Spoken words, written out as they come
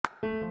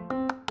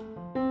Welcome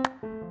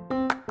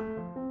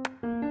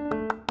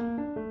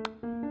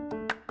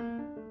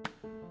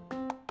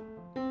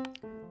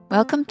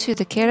to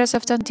the Carers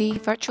of Dundee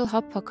Virtual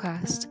Hub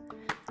podcast.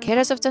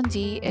 Carers of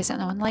Dundee is an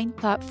online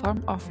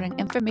platform offering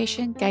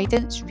information,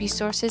 guidance,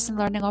 resources and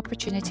learning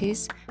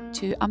opportunities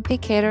to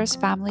unpaid carers,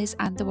 families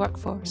and the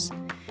workforce.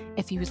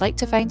 If you would like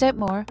to find out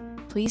more,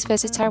 please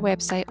visit our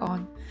website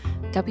on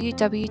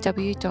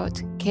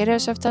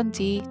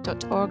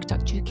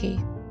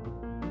www.carersofdundee.org.uk.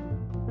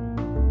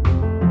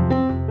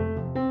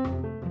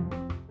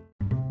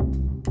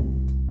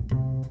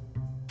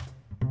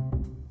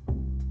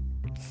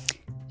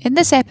 In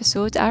this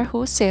episode, our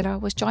host Sarah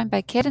was joined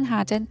by Karen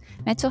Haddon,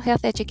 Mental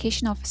Health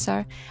Education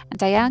Officer, and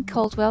Diane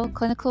Caldwell,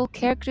 Clinical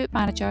Care Group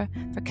Manager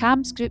for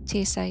CAMS Group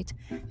Tayside,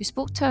 who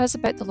spoke to us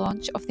about the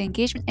launch of the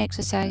engagement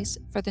exercise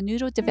for the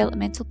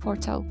Neurodevelopmental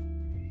portal.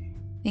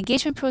 The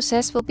engagement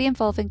process will be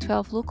involving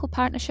 12 local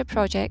partnership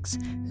projects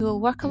who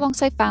will work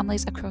alongside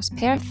families across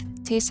Perth,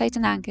 Tayside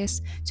and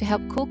Angus to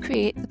help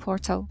co-create the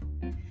portal.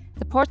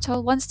 The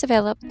portal, once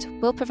developed,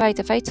 will provide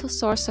a vital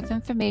source of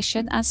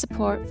information and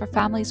support for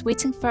families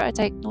waiting for a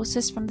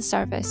diagnosis from the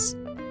service.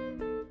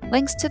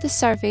 Links to the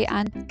survey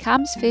and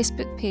CAM's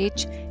Facebook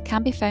page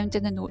can be found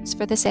in the notes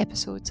for this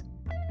episode.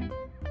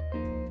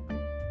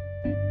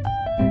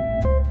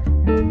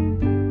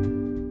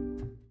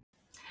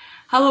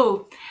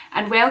 Hello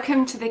and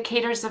welcome to the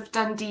Carers of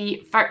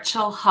Dundee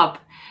Virtual Hub.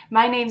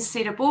 My name's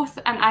Sarah Both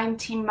and I'm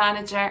Team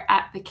Manager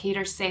at the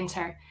Carers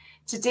Centre.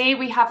 Today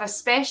we have a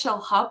special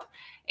hub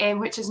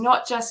which is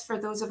not just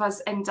for those of us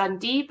in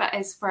Dundee, but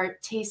is for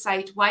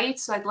Tayside-wide.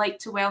 So I'd like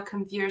to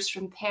welcome viewers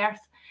from Perth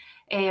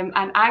and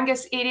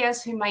Angus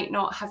areas who might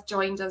not have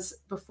joined us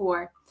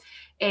before.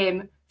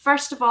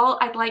 First of all,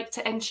 I'd like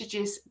to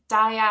introduce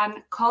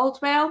Diane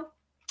Caldwell,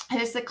 who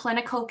is the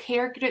Clinical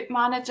Care Group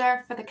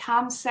Manager for the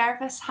CAMS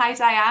service. Hi,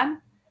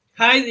 Diane.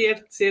 Hi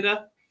there,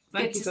 Sarah.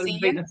 Good Thank you for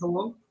inviting us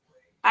along.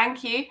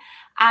 Thank you.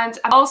 And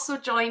I'm also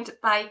joined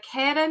by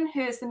Karen,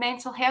 who is the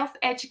Mental Health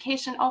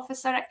Education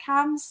Officer at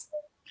CAMS.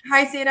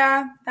 Hi,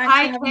 Sarah. Thanks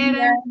Hi, for having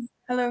Karen. me.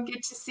 Hello.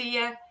 Good to see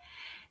you.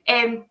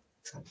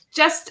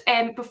 Just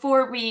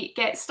before we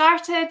get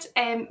started,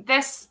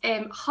 this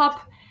hub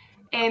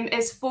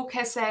is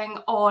focusing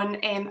on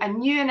a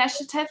new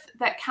initiative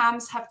that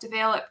CAMS have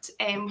developed,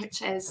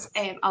 which is,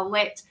 I'll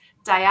let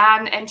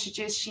Diane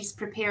introduce. She's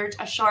prepared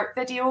a short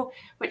video,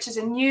 which is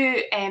a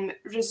new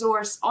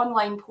resource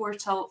online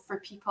portal for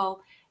people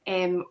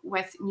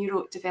with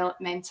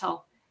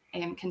neurodevelopmental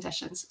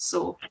conditions.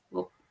 So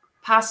we'll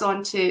pass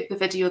on to the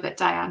video that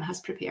Diane has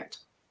prepared.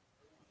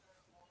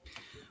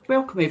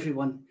 Welcome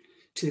everyone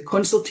to the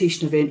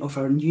consultation event of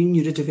our new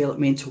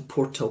Neurodevelopmental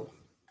portal.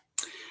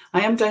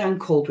 I am Diane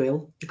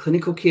Caldwell, the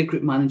Clinical Care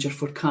Group Manager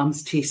for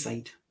CAMS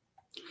Tayside.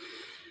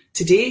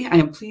 Today I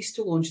am pleased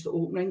to launch the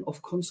opening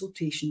of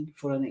consultation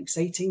for an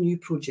exciting new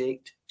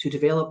project to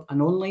develop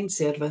an online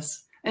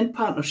service in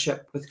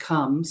partnership with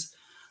CAMS,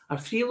 our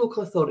 3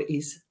 local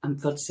authorities and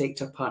third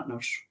sector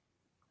partners.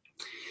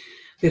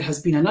 There has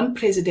been an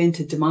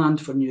unprecedented demand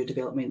for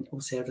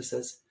neurodevelopmental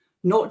services,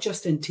 not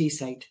just in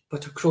Tayside,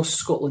 but across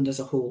Scotland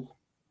as a whole.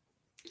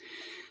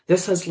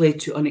 This has led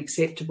to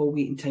unacceptable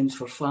waiting times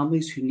for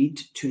families who need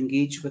to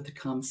engage with the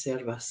CAMS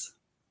service.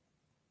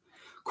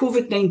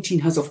 COVID-19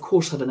 has of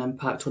course had an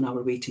impact on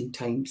our waiting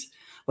times,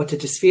 but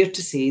it is fair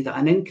to say that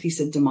an increase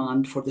in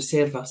demand for the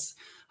service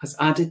has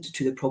added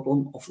to the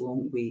problem of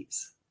long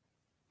waits.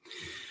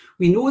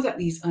 We know that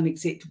these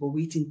unacceptable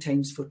waiting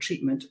times for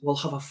treatment will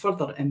have a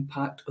further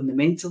impact on the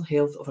mental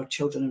health of our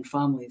children and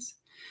families.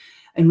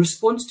 In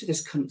response to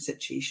this current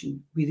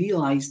situation, we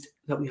realised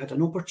that we had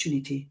an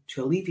opportunity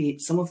to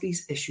alleviate some of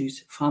these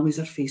issues families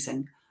are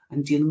facing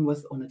and dealing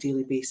with on a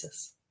daily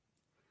basis.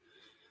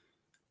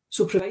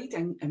 So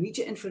providing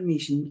immediate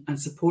information and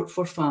support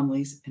for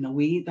families in a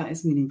way that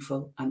is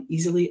meaningful and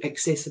easily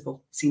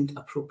accessible seemed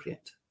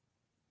appropriate.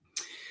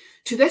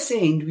 To this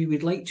end, we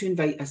would like to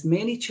invite as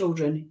many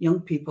children,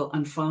 young people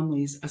and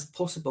families as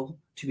possible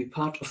to be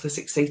part of this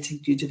exciting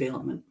new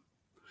development.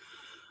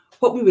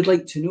 What we would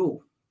like to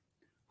know: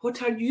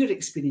 what are your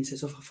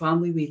experiences of a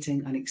family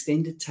waiting an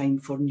extended time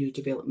for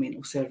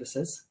neurodevelopmental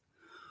services?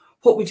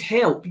 What would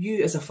help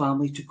you as a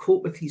family to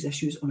cope with these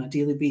issues on a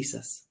daily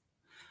basis?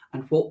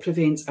 And what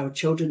prevents our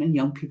children and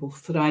young people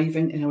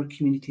thriving in our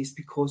communities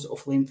because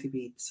of lengthy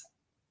waits?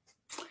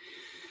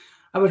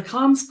 Our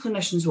CAMS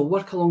clinicians will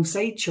work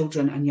alongside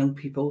children and young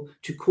people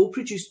to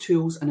co-produce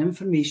tools and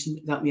information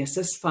that may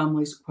assist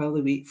families while they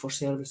wait for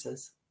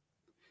services.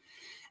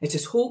 It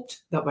is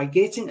hoped that by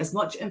getting as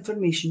much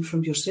information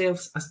from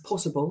yourselves as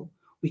possible,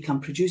 we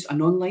can produce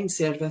an online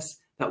service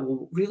that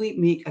will really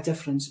make a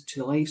difference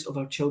to the lives of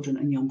our children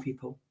and young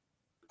people.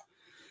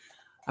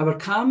 Our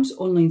CAMS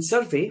online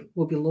survey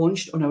will be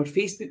launched on our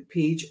Facebook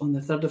page on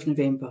the 3rd of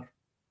November.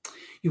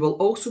 You will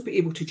also be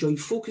able to join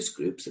focus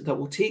groups that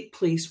will take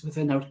place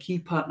within our key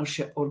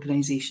partnership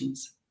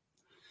organisations.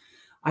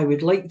 I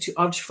would like to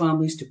urge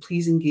families to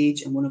please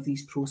engage in one of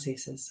these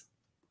processes.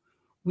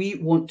 We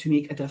want to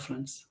make a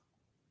difference.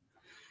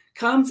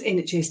 CAMS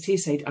NHS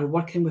Tayside are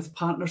working with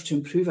partners to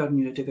improve our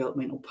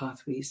neurodevelopmental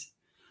pathways.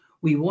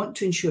 We want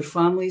to ensure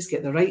families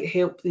get the right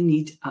help they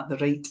need at the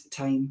right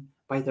time,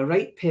 by the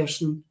right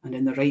person and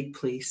in the right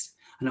place,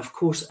 and of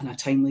course in a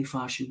timely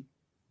fashion.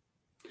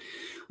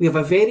 We have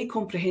a very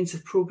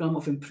comprehensive programme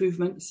of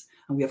improvements,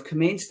 and we have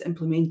commenced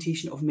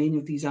implementation of many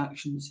of these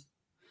actions.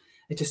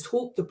 It is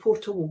hoped the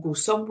portal will go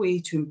some way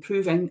to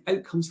improving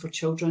outcomes for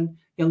children,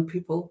 young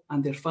people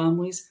and their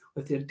families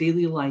with their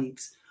daily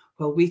lives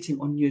while waiting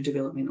on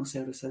neurodevelopmental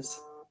services.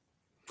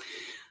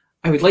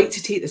 I would like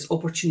to take this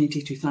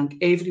opportunity to thank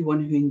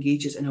everyone who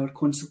engages in our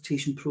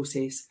consultation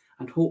process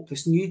and hope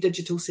this new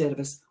digital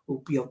service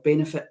will be of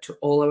benefit to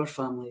all our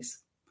families.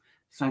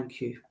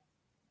 Thank you.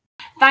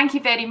 Thank you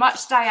very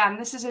much, Diane.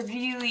 This is a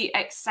really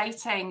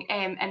exciting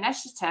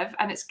initiative,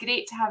 and it's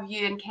great to have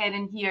you and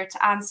Karen here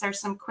to answer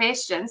some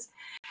questions.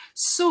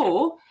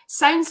 So,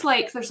 sounds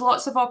like there's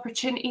lots of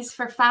opportunities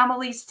for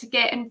families to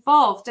get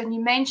involved, and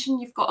you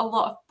mentioned you've got a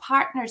lot of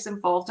partners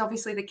involved.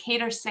 Obviously, the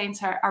Carer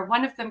Centre are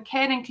one of them.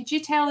 Karen, could you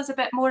tell us a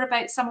bit more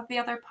about some of the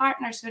other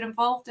partners who are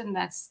involved in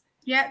this?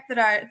 Yeah, there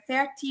are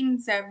 13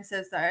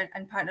 services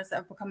and partners that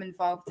have become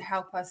involved to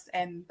help us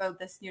build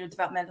this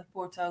neurodevelopmental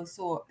portal.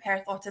 So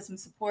Perth Autism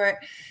Support,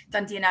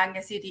 Dundee and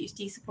Angus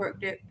ADHD Support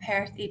Group,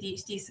 Perth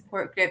ADHD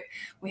Support Group.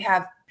 We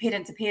have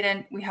Parent to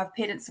Parent, we have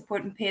Parents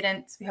Supporting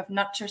Parents, we have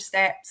Nurture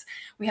Steps,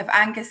 we have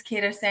Angus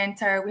Carer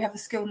Centre, we have the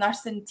school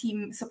nursing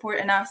team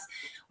supporting us,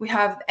 we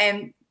have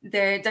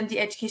the Dundee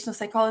Educational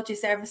Psychology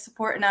Service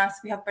supporting us.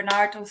 We have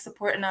Bernardo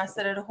supporting us.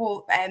 There are a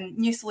whole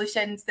New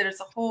Solutions. There is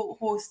a whole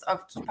host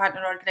of key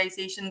partner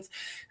organisations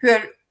who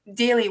are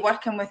daily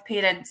working with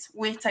parents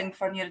waiting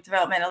for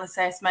neurodevelopmental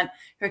assessment,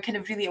 who are kind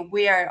of really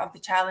aware of the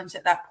challenge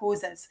that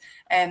poses.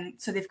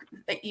 So they've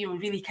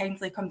really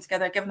kindly come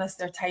together, given us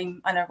their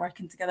time, and are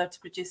working together to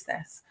produce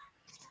this.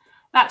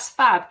 That's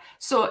fab.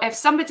 So if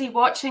somebody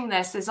watching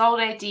this is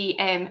already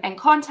in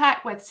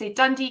contact with, say,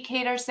 Dundee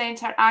Carer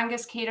Centre,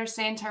 Angus Carer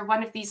Centre,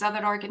 one of these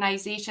other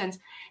organisations,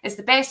 is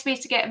the best way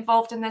to get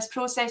involved in this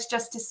process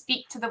just to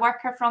speak to the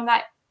worker from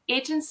that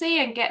agency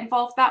and get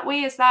involved that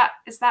way? Is that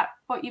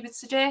what you would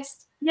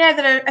suggest?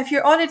 Yeah, if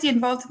you're already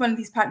involved in one of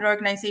these partner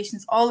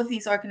organisations, all of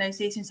these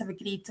organisations have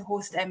agreed to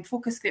host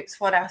focus groups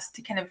for us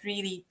to kind of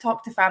really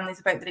talk to families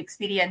about their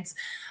experience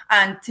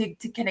and to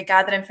kind of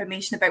gather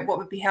information about what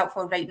would be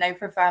helpful right now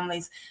for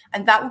families.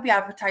 And that will be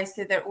advertised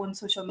through their own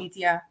social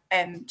media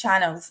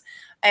channels.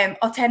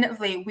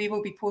 Alternatively, we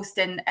will be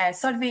posting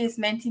surveys,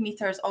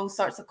 Mentimeters, all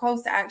sorts of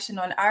calls to action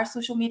on our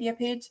social media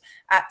page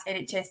at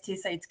NHS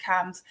Tayside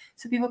CAMS,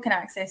 so people can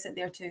access it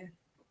there too.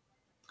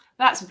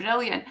 That's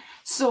brilliant.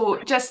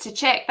 So just to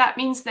check, that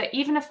means that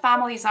even if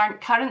families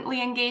aren't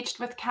currently engaged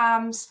with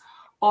CAMS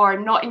or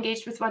not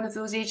engaged with one of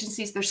those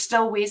agencies, there's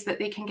still ways that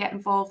they can get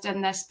involved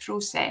in this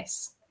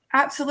process.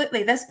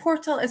 Absolutely. This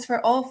portal is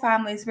for all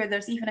families where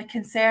there's even a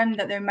concern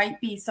that there might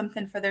be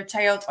something for their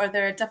child, or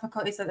there are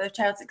difficulties that their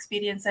child's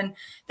experiencing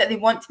that they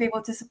want to be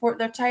able to support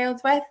their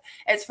child with.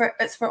 It's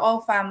for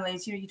all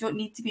families. You don't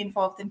need to be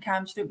involved in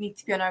CAMS. You don't need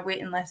to be on our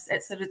waiting list.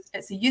 It's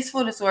a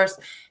useful resource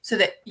so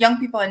that young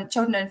people and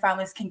children and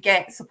families can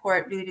get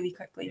support really, really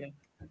quickly.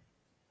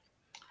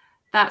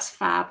 That's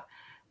fab.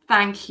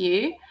 Thank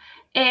you.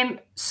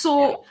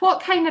 So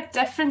what kind of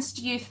difference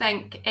do you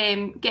think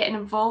getting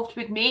involved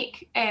would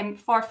make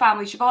for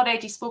families? You've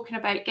already spoken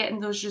about getting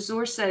those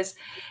resources.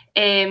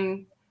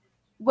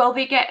 Will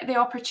they get the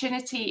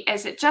opportunity?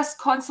 Is it just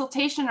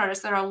consultation, or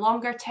is there a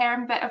longer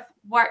term bit of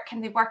work? Can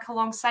they work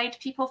alongside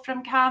people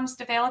from CAMS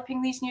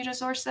developing these new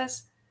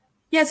resources?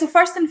 Yeah, so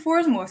first and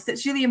foremost,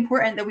 it's really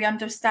important that we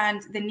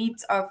understand the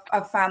needs of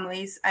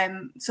families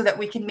so that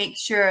we can make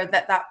sure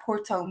that that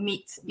portal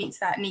meets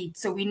that need.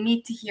 So we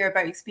need to hear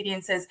about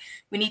experiences.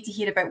 We need to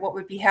hear about what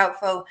would be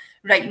helpful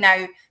right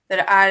now.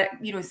 There are,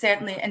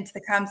 certainly into the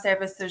CAMS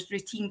service, there's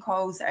routine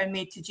calls that are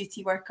made to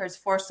duty workers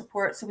for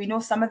support. So we know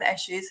some of the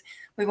issues.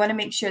 We want to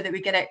make sure that we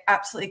get it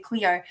absolutely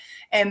clear.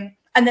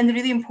 And then the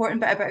really important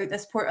bit about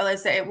this portal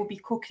is that it will be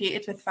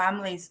co-created with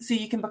families. So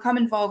you can become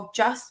involved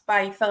just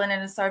by filling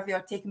in a survey or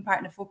taking part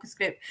in a focus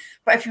group.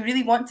 But if you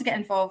really want to get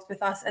involved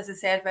with us as a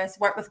service,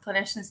 work with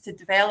clinicians to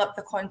develop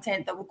the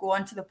content that will go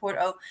onto the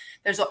portal,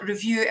 there's a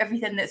review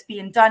everything that's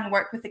being done,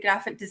 work with the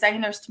graphic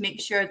designers to make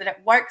sure that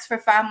it works for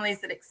families,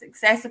 that it's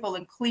accessible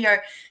and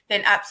clear,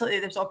 then absolutely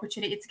there's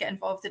opportunity to get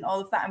involved in all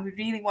of that. And we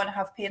really want to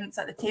have parents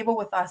at the table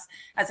with us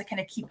as a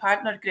kind of key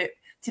partner group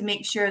to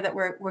make sure that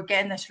we're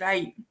getting this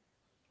right.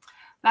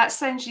 That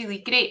sounds really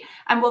great.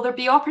 And will there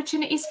be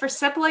opportunities for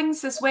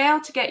siblings as well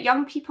to get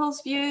young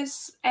people's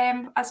views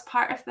as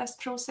part of this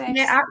process?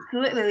 Yeah,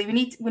 absolutely.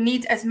 We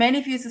need as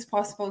many views as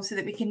possible so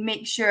that we can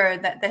make sure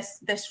that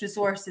this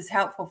resource is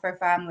helpful for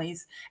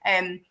families.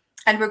 And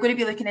we're going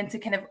to be looking into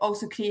kind of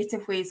also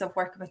creative ways of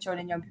working with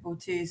children and young people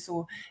too.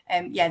 So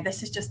yeah,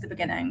 this is just the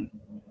beginning.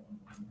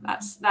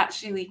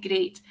 That's really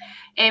great.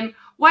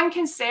 One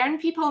concern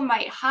people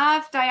might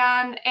have,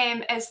 Diane,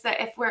 is that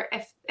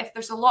if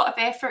there's a lot of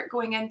effort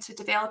going into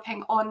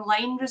developing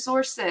online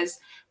resources,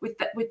 would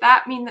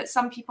that mean that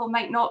some people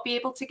might not be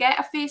able to get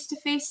a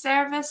face-to-face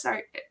service?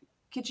 Or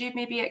Could you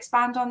maybe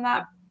expand on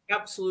that?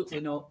 Absolutely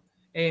not.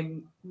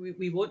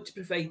 We want to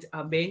provide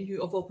a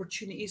menu of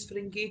opportunities for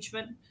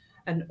engagement,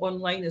 and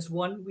online is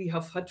one. We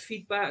have had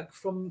feedback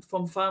from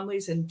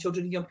families and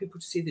children and young people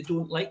to say they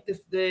don't like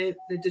the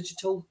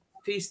digital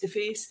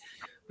face-to-face,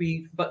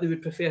 but they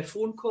would prefer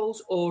phone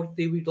calls, or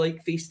they would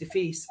like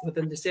face-to-face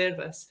within the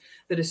service.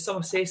 There is some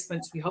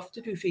assessments we have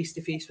to do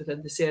face-to-face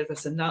within the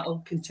service, and that'll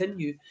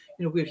continue.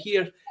 You know, we're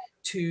here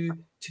to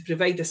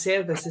provide a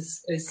service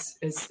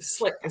as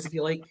slick as, if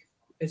you like,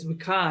 as we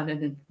can,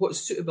 and then what's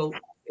suitable.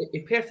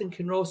 Perth and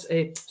Kinross,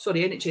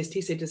 NHS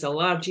Tayside is a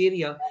large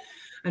area,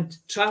 and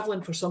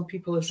travelling for some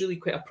people is really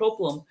quite a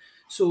problem.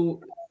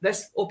 So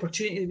this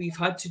opportunity we've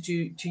had to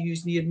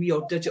use Near Me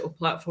or digital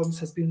platforms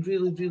has been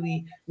really,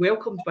 really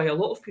welcomed by a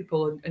lot of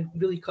people, and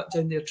really cut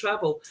down their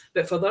travel.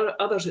 But for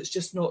others, it's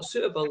just not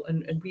suitable,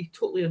 and we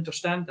totally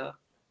understand that.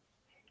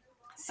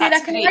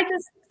 Sarah, can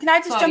I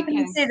just jump in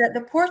and say that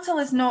the portal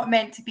is not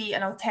meant to be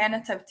an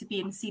alternative to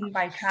being seen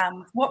by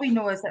CAMS. What we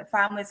know is that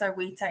families are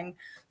waiting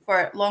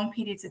for long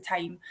periods of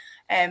time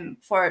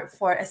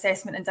for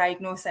assessment and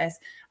diagnosis.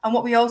 And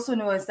what we also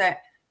know is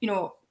that, you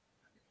know,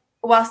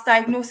 whilst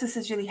diagnosis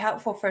is really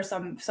helpful for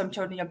some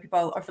children and young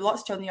people, or for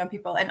lots of children and young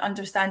people, in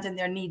understanding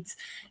their needs,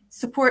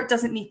 support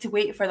doesn't need to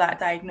wait for that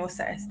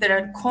diagnosis. There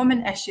are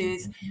common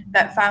issues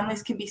that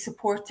families can be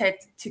supported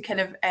to kind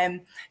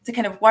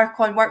of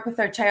work with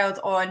their child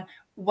on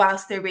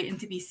whilst they're waiting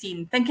to be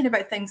seen. Thinking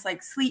about things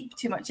like sleep,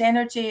 too much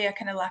energy, a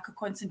kind of lack of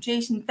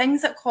concentration,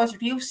 things that cause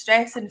real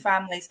stress in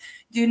families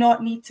do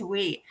not need to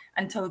wait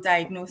until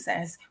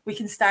diagnosis. We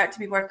can start to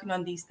be working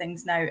on these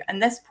things now.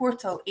 And this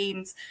portal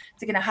aims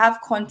to kind of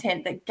have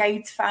content that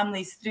guides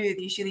families through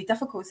these really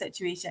difficult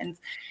situations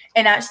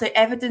in actually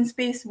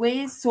evidence-based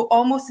ways. So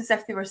almost as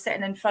if they were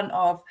sitting in front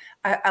of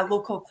a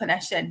local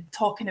clinician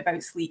talking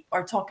about sleep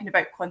or talking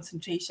about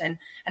concentration,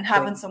 and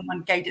having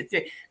someone guide it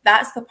through.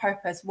 That's the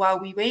purpose while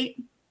we wait.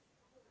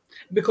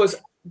 Because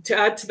to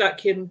add to that,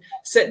 Karen,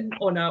 sitting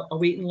on a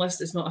waiting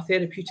list is not a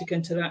therapeutic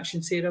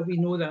interaction, Sarah. We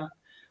know that,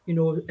 you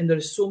know, and there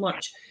is so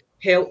much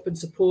help and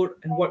support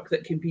and work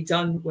that can be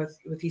done with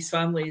these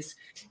families,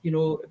 you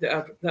know,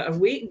 that are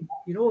waiting,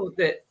 you know,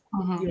 that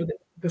you know, that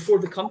before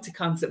they come to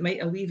CAMS, that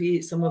might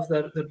alleviate some of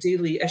their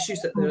daily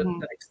issues that they're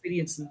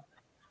experiencing.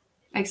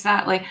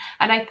 Exactly.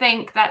 And I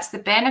think that's the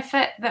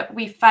benefit that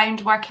we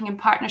found working in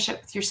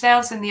partnership with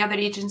yourselves and the other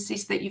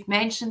agencies that you've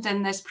mentioned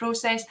in this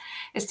process,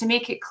 is to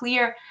make it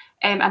clear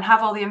and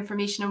have all the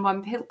information in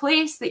one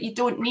place, that you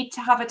don't need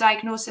to have a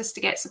diagnosis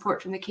to get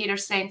support from the Carer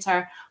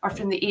Centre or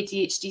from the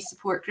ADHD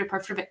support group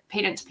or from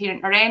parent to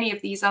parent or any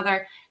of these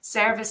other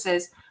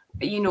services.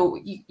 You know,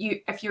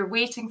 you if you're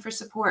waiting for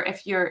support,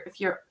 if you're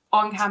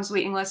on CAMS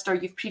waiting list, or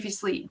you've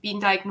previously been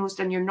diagnosed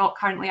and you're not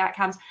currently at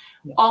CAMS,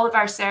 all of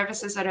our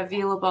services are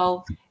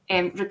available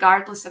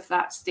regardless of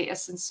that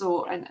status. And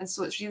so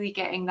it's really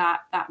getting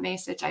that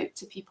message out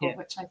to people,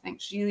 which I think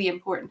is really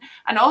important.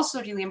 And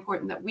also really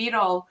important that we're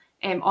all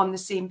on the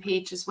same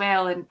page as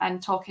well,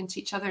 and talking to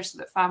each other, so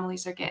that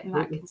families are getting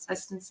that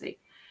consistency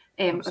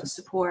of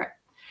support.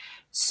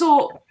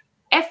 So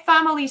if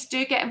families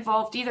do get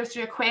involved, either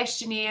through a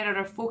questionnaire or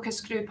a focus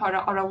group or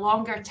a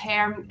longer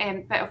term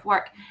bit of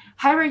work,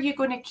 how are you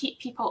going to keep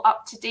people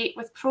up to date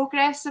with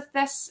progress of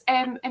this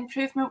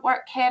improvement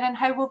work, Karen?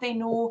 How will they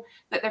know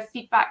that their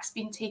feedback's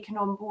been taken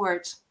on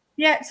board?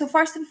 Yeah, so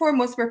first and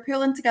foremost, we're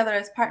pulling together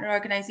as partner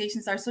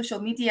organisations our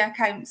social media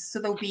accounts. So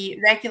there'll be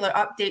regular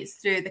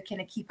updates through the kind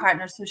of key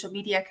partner social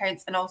media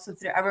accounts, and also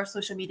through our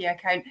social media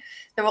account.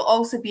 There will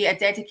also be a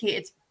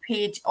dedicated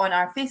page on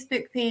our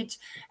Facebook page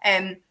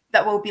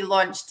that will be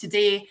launched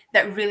today,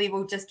 that really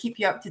will just keep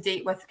you up to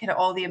date with kind of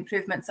all the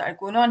improvements that are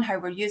going on, how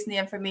we're using the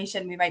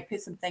information. We might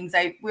put some things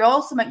out. We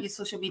also might use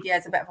social media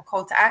as a bit of a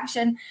call to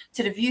action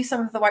to review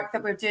some of the work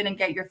that we're doing and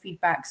get your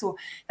feedback. So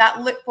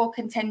that loop will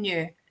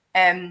continue.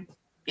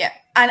 Yeah,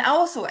 and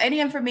also any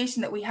information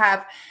that we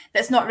have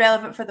that's not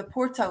relevant for the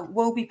portal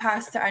will be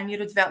passed to our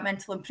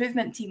neurodevelopmental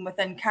improvement team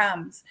within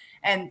CAMS.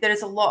 And there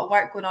is a lot of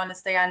work going on,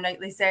 as Diane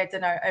rightly said,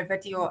 in our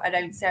video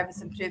around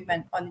service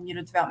improvement on the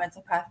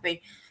neurodevelopmental pathway.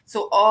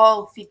 So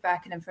all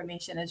feedback and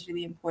information is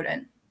really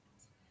important.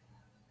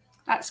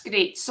 That's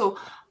great. So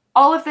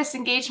all of this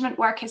engagement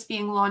work is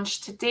being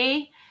launched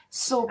today.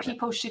 So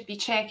people should be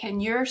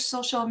checking your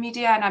social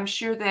media, and I'm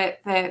sure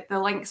that the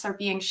links are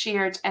being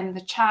shared in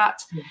the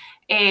chat,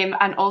 and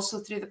also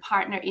through the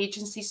partner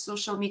agency's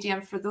social media.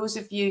 And for those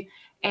of you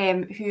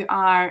who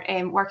are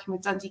working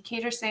with Dundee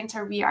Carer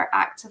Centre, we are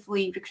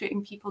actively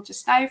recruiting people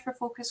just now for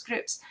focus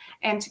groups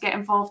to get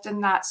involved in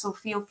that. So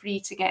feel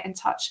free to get in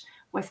touch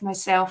with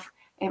myself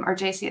or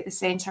Jessie at the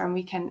centre, and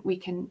we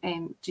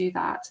can do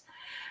that.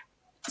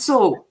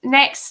 So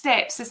next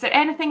steps, is there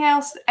anything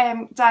else,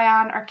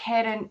 Diane or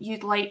Karen,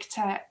 you'd like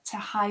to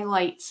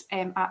highlight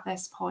at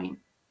this point?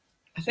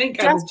 I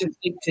think I would just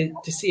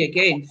like to say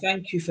again,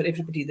 thank you for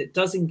everybody that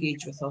does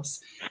engage with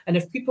us. And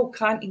if people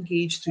can't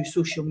engage through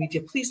social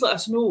media, please let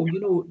us know. You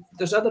know,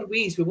 there's other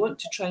ways. We want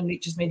to try and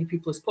reach as many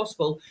people as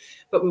possible,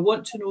 but we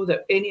want to know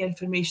that any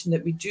information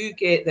that we do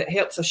get that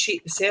helps us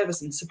shape the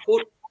service and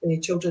support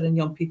children and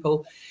young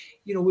people,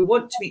 you know, we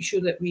want to make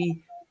sure that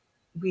we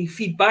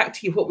feed back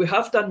to you what we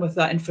have done with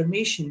that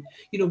information.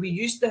 You know, we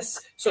use this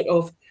sort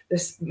of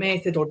this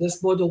method or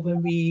this model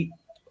when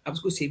I was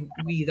going to say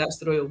we, that's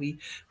the royal we,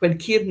 when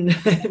Kieran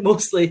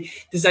mostly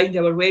designed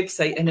our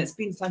website, and it's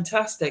been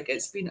fantastic.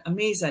 It's been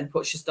amazing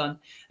what she's done.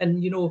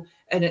 And, you know,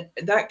 and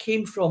that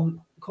came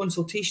from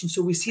consultation.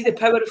 So we see the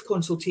power of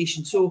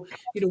consultation. So,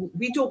 you know,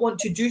 we don't want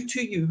to do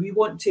to you. We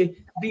want to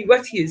be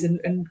with you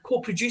and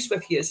co-produce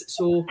with you.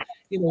 So,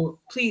 you know,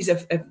 please,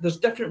 if there's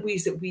different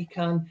ways that we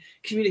can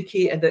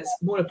communicate and that's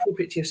more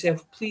appropriate to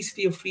yourself, please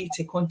feel free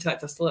to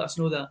contact us to let us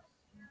know that.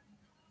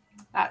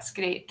 That's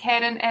great.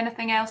 Karen,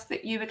 anything else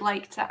that you would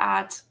like to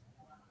add?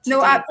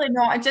 No, absolutely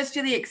not. I'm just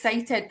really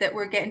excited that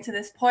we're getting to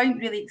this point,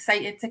 really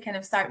excited to kind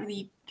of start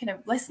really kind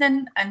of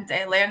listening and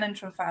learning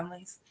from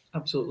families.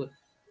 Absolutely.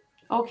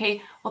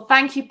 Okay, well,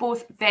 thank you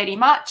both very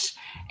much.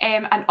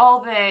 And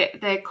all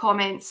the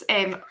comments,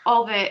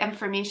 all the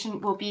information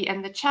will be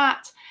in the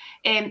chat.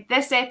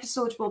 This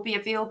episode will be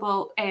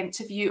available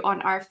to view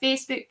on our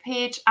Facebook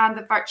page and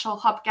the Virtual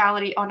Hub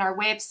Gallery on our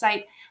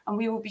website. And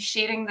we will be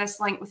sharing this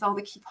link with all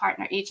the key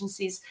partner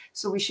agencies.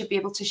 So we should be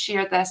able to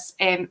share this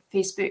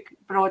Facebook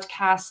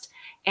broadcast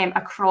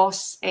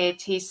across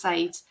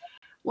Tayside.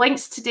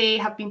 Links today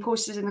have been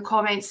posted in the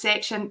comments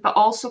section, but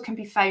also can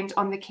be found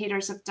on the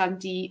Carers of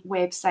Dundee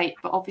website.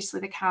 But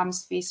obviously the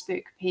CAMHS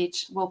Facebook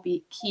page will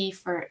be key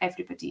for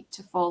everybody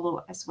to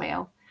follow as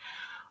well.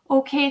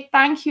 Okay,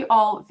 thank you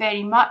all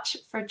very much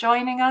for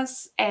joining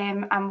us,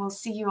 and we'll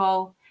see you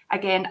all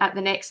again at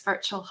the next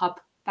Virtual Hub.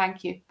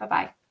 Thank you.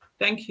 Bye-bye.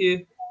 Thank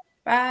you.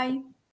 Bye.